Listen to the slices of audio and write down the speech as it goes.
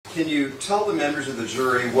Can you tell the members of the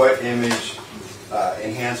jury what image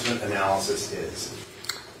enhancement analysis is?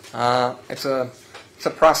 It's a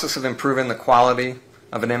process of improving the quality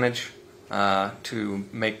of an image to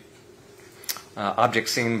make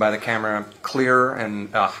objects seen by the camera clearer and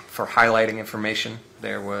for highlighting information.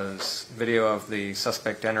 There was video of the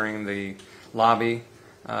suspect entering the lobby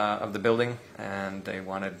of the building, and they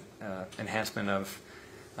wanted enhancement of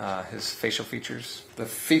his facial features. The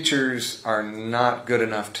features are not good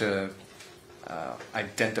enough to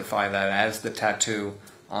identify that as the tattoo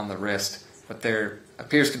on the wrist, but there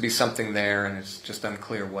appears to be something there, and it's just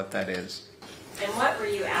unclear what that is. And what were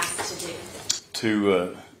you asked to do?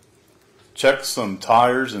 To check some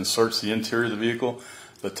tires and search the interior of the vehicle.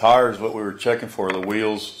 The tires, what we were checking for, the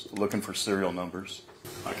wheels, looking for serial numbers.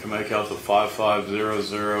 I can make out the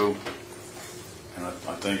 5500, and I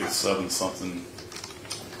think it's 7 something,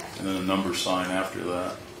 and then a number sign after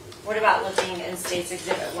that. What about looking in State's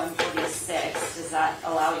Exhibit 146? Does that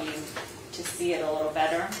allow you to see it a little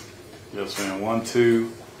better? Yes, ma'am. 1,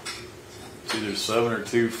 2, it's either 7 or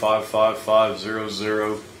 2,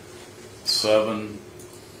 55500, 7,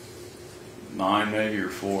 9 maybe, or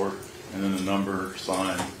 4, and then the number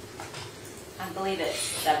sign. I believe it's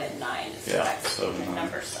 79 is Yeah, correct, 79. the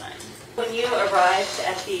number sign. When you arrived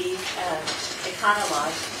at the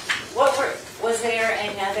Econolodge, was there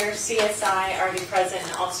another CSI already present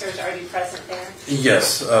and officers already present there?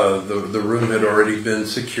 Yes, the room had already been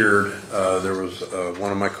secured. There was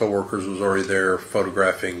one of my coworkers was already there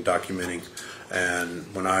photographing, documenting, and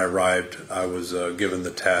when I arrived, I was given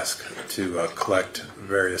the task to collect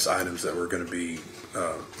various items that were going to be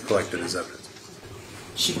collected as evidence.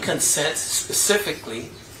 She consents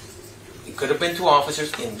specifically. It could have been 2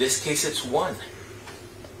 officers. In this case, it's 1.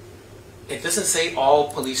 It doesn't say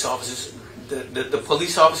all police officers. The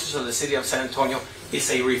police officers of the city of San Antonio is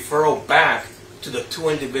a referral back to the 2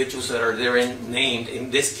 individuals that are therein named.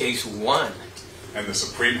 In this case, 1. And the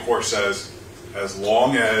Supreme Court says, as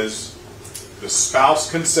long as the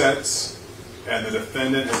spouse consents and the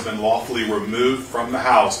defendant has been lawfully removed from the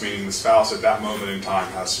house, meaning the spouse at that moment in time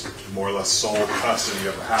has more or less sole custody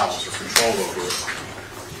of the house or control over it,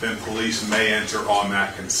 then police may enter on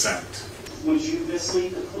that consent. Would you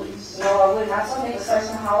mislead the police? No, I wouldn't. I told him to search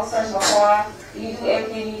my house, search my car. You do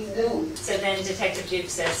everything you need to do. So then Detective Duke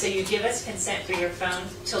says, so you give us consent for your phone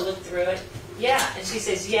to look through it? Yeah. And she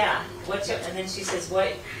says, yeah. And then she says,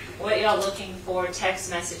 what y'all looking for? Text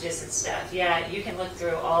messages and stuff. Yeah, you can look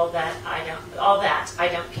through all that. I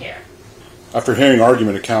don't care. After hearing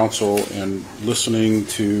argument at council and listening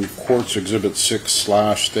to Court's Exhibit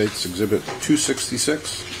 6/State's Exhibit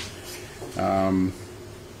 266, I'm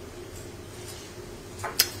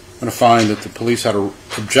going to find that the police had an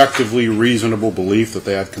objectively reasonable belief that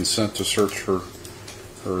they had consent to search her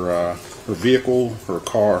vehicle, her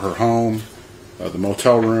car, her home, the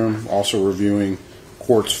motel room. Also reviewing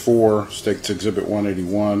Courts 4, State's Exhibit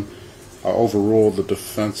 181, overruled the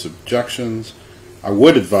defense objections. I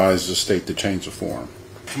would advise the state to change the form.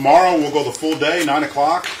 Tomorrow we'll go the full day, 9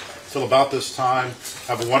 o'clock, till about this time.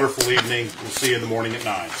 Have a wonderful evening. We'll see you in the morning at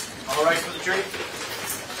 9. All right for the jury?